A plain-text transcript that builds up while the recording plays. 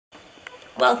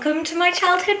Welcome to my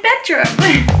childhood bedroom.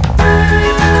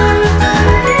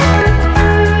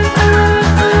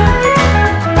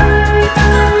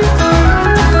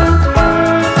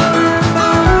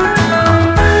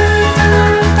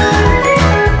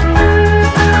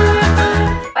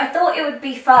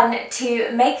 Fun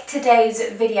to make today's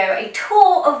video a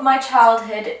tour of my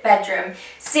childhood bedroom.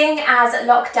 Seeing as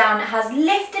lockdown has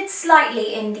lifted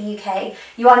slightly in the UK,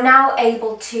 you are now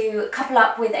able to couple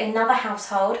up with another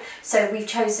household. So we've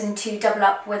chosen to double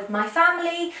up with my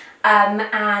family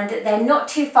and they're not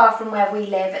too far from where we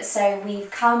live, so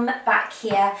we've come back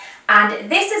here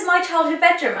and this is my childhood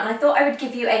bedroom, and I thought I would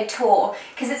give you a tour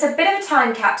because it's a bit of a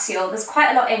time capsule. There's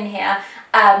quite a lot in here.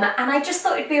 And I just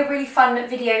thought it'd be a really fun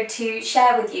video to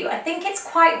share with you. I think it's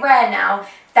quite rare now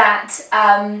that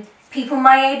people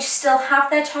my age still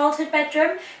have their childhood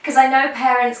bedroom, because I know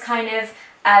parents kind of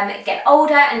get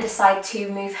older and decide to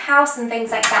move house and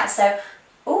things like that. So,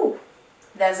 ooh,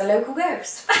 there's a local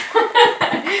ghost.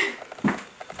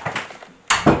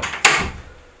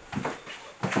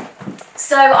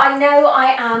 So I know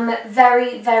I am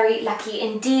very, very lucky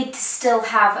indeed to still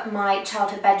have my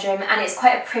childhood bedroom, and it's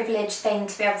quite a privileged thing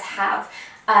to be able to have.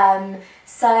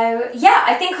 So yeah,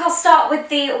 I think I'll start with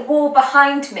the wall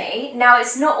behind me. Now,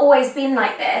 it's not always been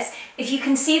like this. If you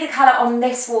can see the colour on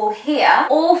this wall here,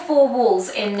 all four walls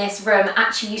in this room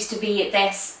actually used to be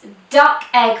this duck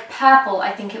egg purple,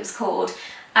 I think it was called.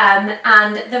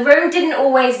 And the room didn't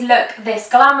always look this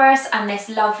glamorous and this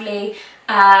lovely.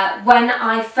 When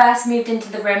I first moved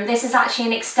into the room, this is actually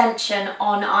an extension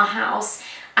on our house.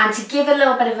 And to give a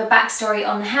little bit of a backstory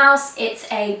on the house, it's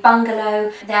a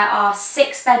bungalow. There are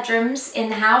 6 bedrooms in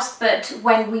the house, but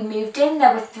when we moved in,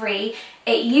 there were 3.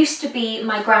 It used to be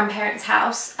my grandparents'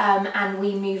 house, and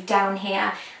we moved down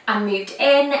here and moved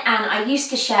in, and I used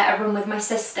to share a room with my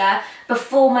sister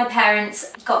before my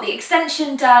parents got the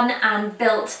extension done and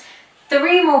built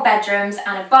 3 more bedrooms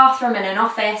and a bathroom and an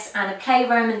office and a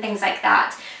playroom and things like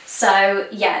that. So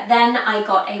yeah, then I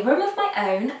got a room of my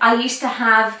own. I used to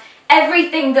have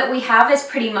everything that we have is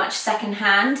pretty much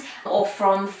secondhand or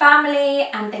from family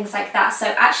and things like that. So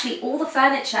actually all the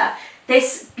furniture,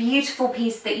 this beautiful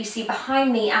piece that you see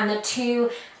behind me and the 2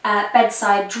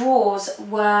 bedside drawers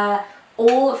were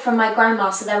all from my grandma.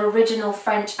 So they're original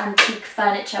French antique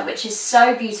furniture, which is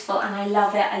so beautiful and I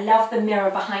love it. I love the mirror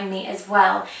behind me as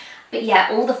well. But yeah,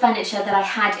 all the furniture that I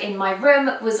had in my room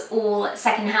was all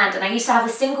secondhand, and I used to have a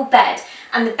single bed,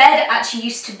 and the bed actually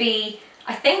used to be,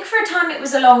 I think for a time it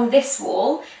was along this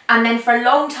wall, and then for a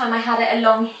long time I had it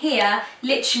along here,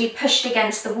 literally pushed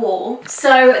against the wall.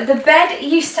 So the bed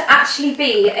used to actually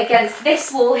be against this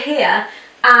wall here,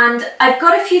 and I've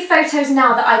got a few photos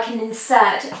now that I can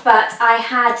insert, but I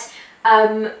had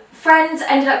friends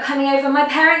ended up coming over. My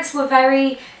parents were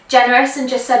very generous and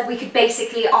just said we could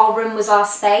basically, our room was our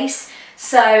space.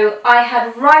 So I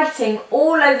had writing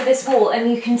all over this wall, and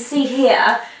you can see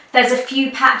here there's a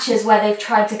few patches where they've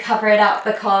tried to cover it up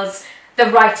because the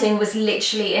writing was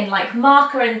literally in like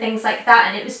marker and things like that,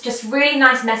 and it was just really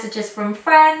nice messages from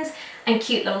friends and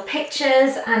cute little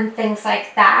pictures and things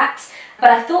like that. But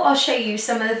I thought I'll show you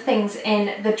some of the things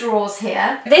in the drawers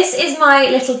here. This is my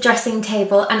little dressing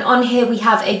table, and on here we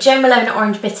have a Jo Malone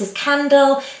Orange Bitters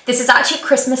candle. This is actually a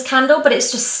Christmas candle, but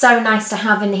it's just so nice to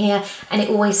have in here and it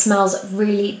always smells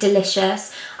really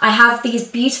delicious. I have these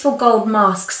beautiful gold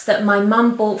masks that my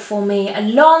mum bought for me a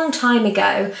long time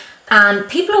ago, and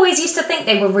people always used to think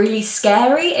they were really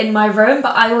scary in my room,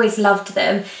 but I always loved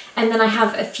them. And then I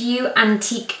have a few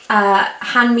antique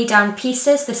hand-me-down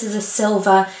pieces. This is a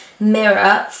silver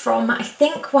mirror from, I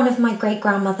think, one of my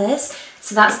great-grandmothers.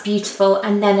 So that's beautiful.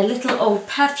 And then a little old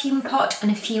perfume pot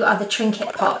and a few other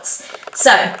trinket pots.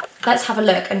 So let's have a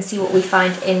look and see what we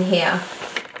find in here.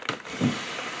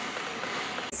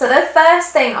 So the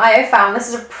first thing I found, this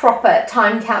is a proper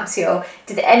time capsule.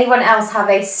 Did anyone else have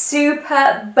a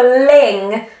super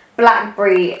bling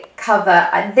blackberry cover?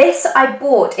 This I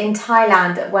bought in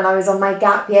Thailand when I was on my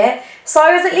gap year. So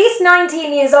I was at least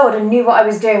 19 years old and knew what I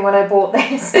was doing when I bought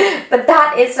this. But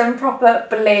that is some proper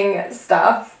bling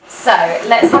stuff. So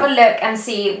let's have a look and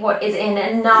see what is in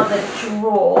another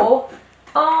drawer.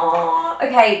 Oh,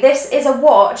 okay, this is a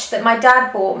watch that my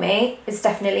dad bought me. It's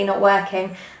definitely not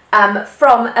working.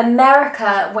 From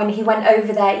America when he went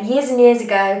over there years and years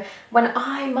ago, when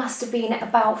I must have been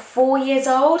about 4 years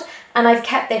old, and I've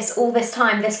kept this all this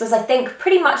time. This was, I think,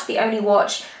 pretty much the only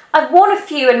watch I've worn a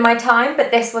few in my time,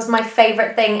 but this was my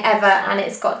favourite thing ever, and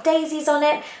it's got daisies on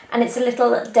it and it's a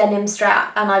little denim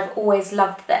strap, and I've always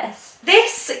loved this.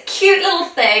 This cute little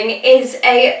thing is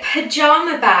a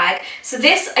pyjama bag. So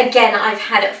this, again, I've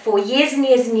had it for years and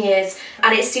years and years,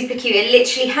 and it's super cute. It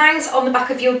literally hangs on the back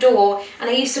of your door, and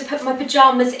I used to put my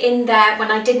pyjamas in there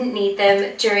when I didn't need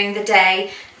them during the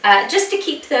day, just to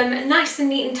keep them nice and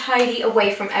neat and tidy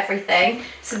away from everything.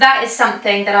 So that is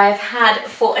something that I've had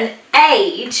for an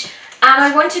age, and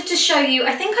I wanted to show you,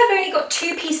 I think I've only got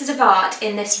 2 pieces of art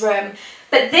in this room,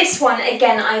 but this one,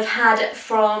 again, I've had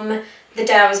from the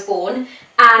day I was born,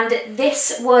 and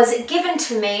this was given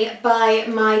to me by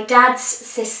my dad's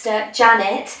sister,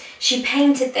 Janet. She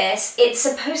painted this. It's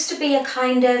supposed to be a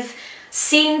kind of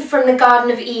scene from the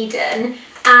Garden of Eden,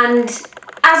 and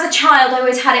as a child I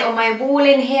always had it on my wall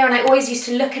in here, and I always used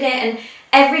to look at it, and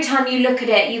every time you look at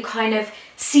it you kind of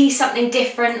see something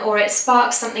different, or it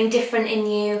sparks something different in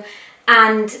you.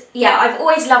 And yeah, I've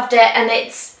always loved it, and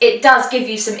it does give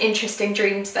you some interesting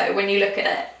dreams though when you look at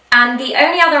it. And the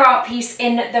only other art piece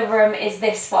in the room is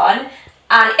this one.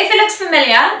 And if it looks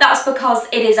familiar, that's because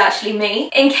it is actually me.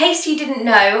 In case you didn't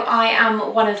know, I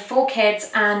am one of 4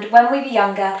 kids, and when we were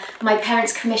younger, my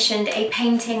parents commissioned a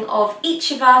painting of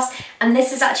each of us, and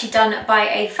this is actually done by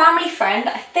a family friend.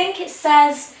 I think it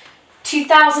says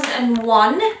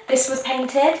 2001 this was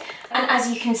painted, and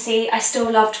as you can see, I still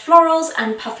loved florals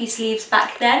and puffy sleeves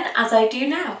back then, as I do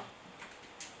now.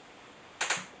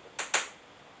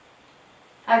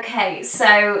 Okay,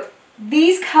 so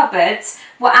these cupboards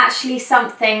were actually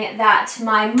something that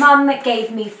my mum gave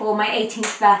me for my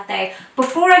 18th birthday.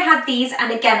 Before I had these,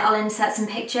 and again I'll insert some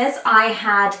pictures, I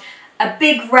had a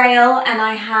big rail and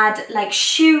I had like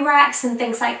shoe racks and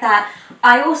things like that.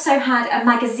 I also had a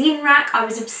magazine rack. I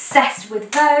was obsessed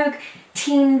with Vogue,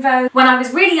 Teen Vogue. When I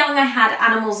was really young I had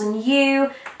Animals and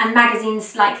You and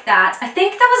magazines like that. I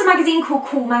think there was a magazine called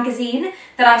Cool Magazine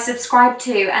that I subscribed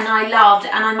to and I loved,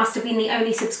 and I must have been the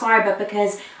only subscriber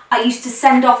because I used to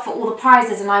send off for all the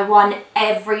prizes and I won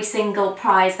every single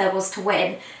prize there was to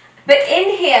win. But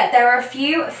in here there are a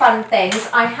few fun things.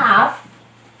 I have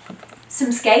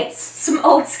some skates, some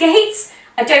old skates.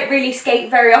 I don't really skate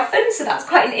very often, so that's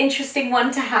quite an interesting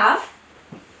one to have.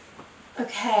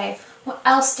 Okay, what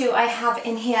else do I have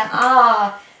in here?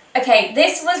 Okay,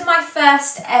 this was my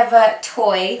first ever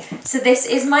toy. So this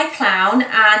is my clown,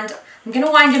 and I'm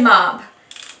gonna wind him up.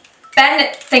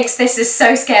 Ben thinks this is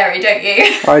so scary, don't you?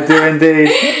 I do indeed.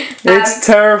 It's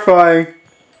terrifying.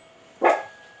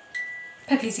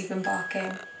 Peppy's even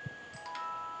barking.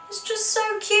 It's just so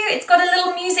cute. It's got a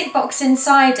little music box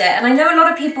inside it, and I know a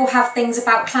lot of people have things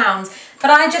about clowns, but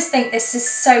I just think this is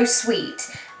so sweet.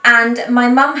 And my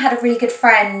mum had a really good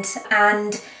friend,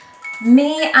 and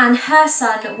me and her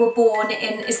son were born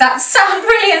in, is that sound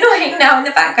really annoying now in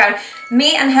the background?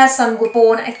 Me and her son were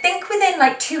born, I think within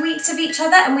like 2 weeks of each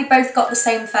other, and we both got the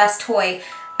same first toy.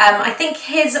 I think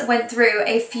his went through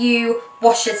a few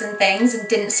washes and things and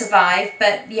didn't survive,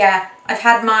 but yeah, I've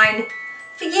had mine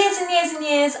for years and years and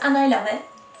years, and I love it.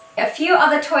 A few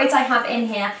other toys I have in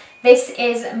here. This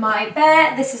is my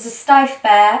bear. This is a Steiff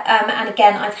bear, and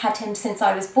again, I've had him since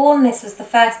I was born. This was the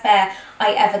first bear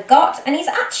I ever got, and he's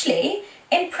actually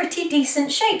in pretty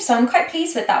decent shape, so I'm quite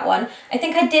pleased with that one. I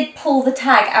think I did pull the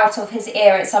tag out of his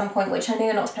ear at some point, which I know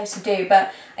you're not supposed to do,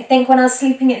 but I think when I was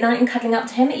sleeping at night and cuddling up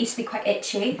to him, it used to be quite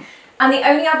itchy. And the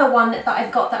only other one that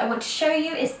I've got that I want to show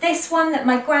you is this one that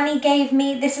my granny gave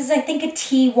me. This is, I think, a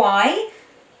TY.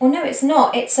 Well, no, it's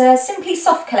not. It's a Simply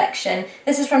Soft collection.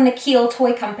 This is from the Kiel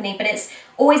Toy Company, but it's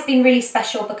always been really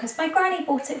special because my granny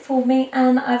bought it for me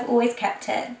and I've always kept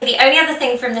it. The only other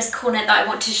thing from this corner that I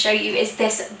want to show you is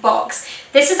this box.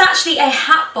 This is actually a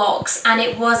hat box, and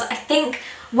it was, I think,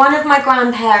 one of my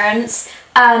grandparents',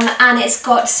 and it's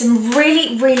got some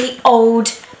really, really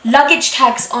old luggage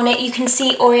tags on it. You can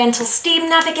see Oriental Steam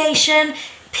Navigation,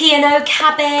 P&O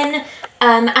Cabin,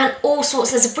 and all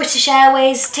sorts. There's a British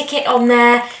Airways ticket on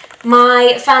there.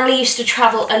 My family used to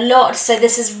travel a lot, so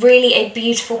this is really a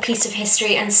beautiful piece of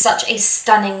history and such a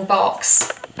stunning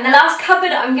box. And the last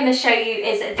cupboard I'm going to show you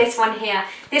is this one here.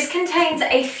 This contains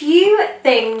a few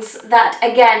things that,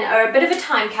 again, are a bit of a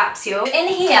time capsule. In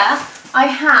here, I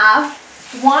have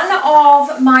one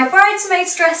of my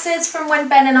bridesmaids dresses from when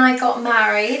Ben and I got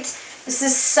married. This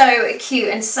is so cute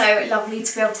and so lovely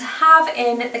to be able to have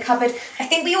in the cupboard. I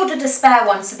think we ordered a spare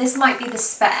one, so this might be the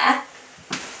spare.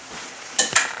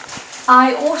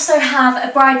 I also have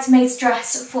a bridesmaid's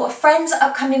dress for a friend's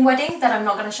upcoming wedding that I'm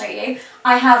not going to show you.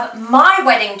 I have my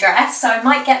wedding dress, so I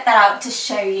might get that out to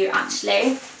show you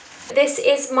actually. This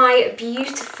is my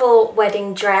beautiful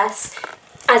wedding dress.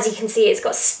 As you can see, it's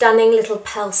got stunning little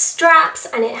pearl straps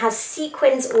and it has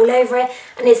sequins all over it,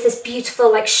 and it's this beautiful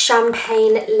like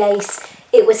champagne lace.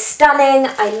 It was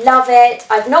stunning. I love it.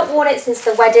 I've not worn it since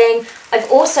the wedding. I've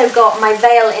also got my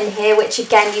veil in here, which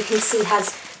again you can see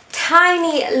has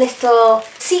tiny little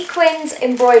sequins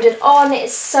embroidered on.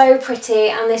 It's so pretty,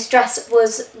 and this dress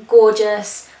was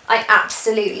gorgeous. I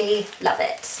absolutely love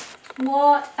it.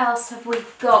 What else have we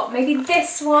got? Maybe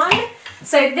this one.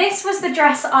 So this was the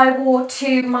dress I wore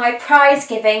to my prize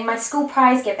giving, my school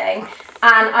prize giving,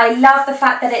 and I love the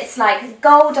fact that it's like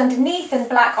gold underneath and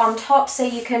black on top, so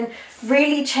you can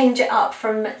really change it up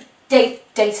from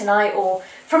date to night or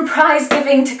from prize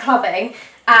giving to clubbing.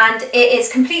 And it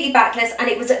is completely backless, and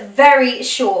it was very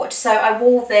short, so I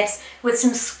wore this with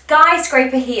some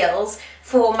skyscraper heels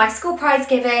for my school prize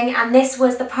giving, and this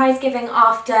was the prize giving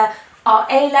after our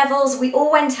A-levels. We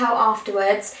all went out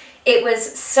afterwards. It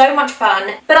was so much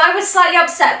fun, but I was slightly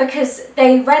upset because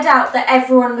they read out that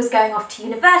everyone was going off to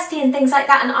university and things like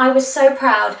that, and I was so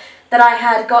proud that I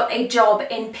had got a job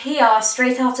in PR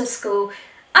straight out of school,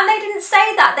 and they didn't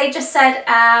say that. They just said,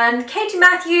 and Katie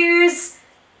Matthews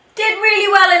did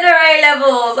really well in her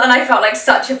A-levels, and I felt like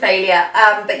such a failure.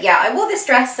 But yeah, I wore this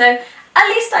dress, so at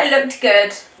least I looked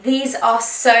good. These are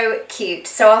so cute.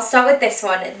 So I'll start with this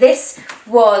one. This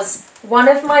was one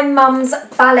of my mum's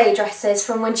ballet dresses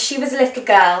from when she was a little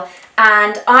girl,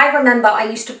 and I remember I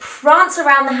used to prance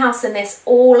around the house in this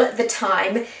all the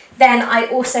time. Then I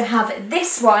also have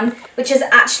this one, which is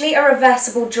actually a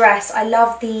reversible dress. I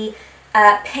love the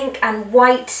pink and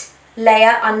white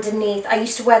layer underneath. I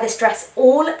used to wear this dress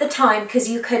all the time because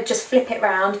you could just flip it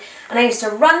round, and I used to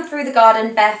run through the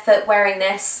garden barefoot wearing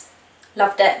this.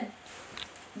 Loved it.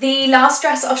 The last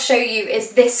dress I'll show you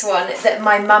is this one that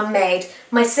my mum made.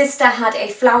 My sister had a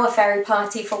flower fairy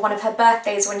party for one of her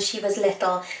birthdays when she was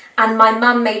little, and my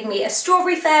mum made me a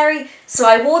strawberry fairy, so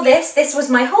I wore this. This was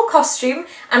my whole costume,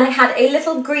 and I had a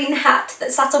little green hat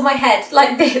that sat on my head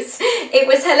like this. It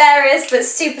was hilarious, but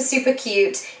super, super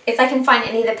cute. If I can find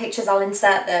any of the pictures, I'll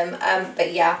insert them.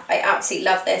 But yeah, I absolutely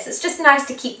love this. It's just nice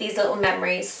to keep these little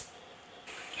memories.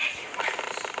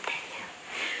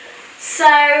 So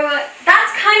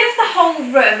that's kind of the whole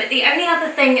room. The only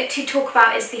other thing to talk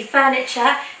about is the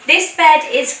furniture. This bed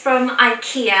is from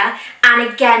IKEA, and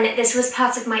again, this was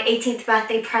part of my 18th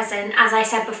birthday present. As I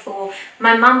said before,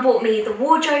 my mum bought me the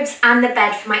wardrobes and the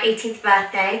bed for my 18th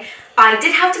birthday. I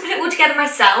did have to put it all together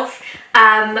myself,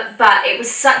 but it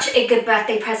was such a good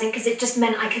birthday present because it just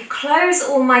meant I could close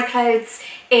all my clothes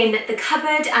in the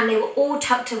cupboard and they were all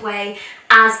tucked away,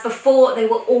 as before they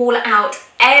were all out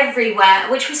everywhere,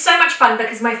 which was so much fun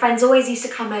because my friends always used to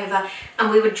come over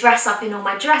and we would dress up in all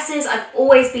my dresses. I've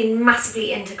always been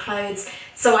massively into clothes,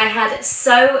 so I had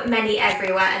so many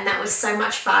everywhere, and that was so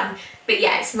much fun. But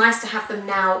yeah, it's nice to have them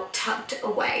now tucked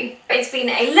away. It's been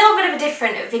a little bit of a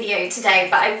different video today,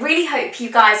 but I really hope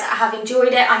you guys have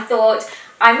enjoyed it. I thought,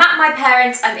 I'm at my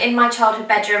parents', I'm in my childhood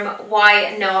bedroom,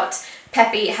 why not?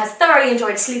 Peppy has thoroughly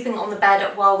enjoyed sleeping on the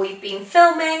bed while we've been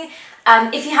filming.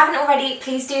 If you haven't already,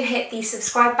 please do hit the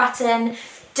subscribe button.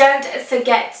 Don't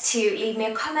forget to leave me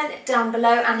a comment down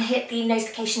below and hit the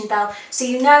notification bell so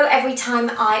you know every time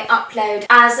I upload,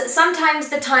 as sometimes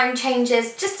the time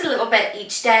changes just a little bit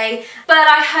each day. But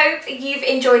I hope you've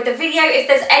enjoyed the video. If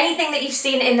there's anything that you've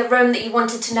seen in the room that you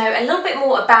wanted to know a little bit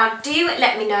more about, do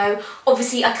let me know.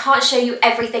 Obviously, I can't show you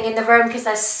everything in the room because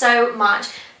there's so much.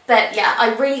 But yeah,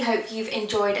 I really hope you've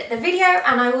enjoyed the video,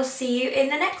 and I will see you in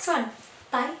the next one.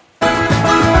 Bye.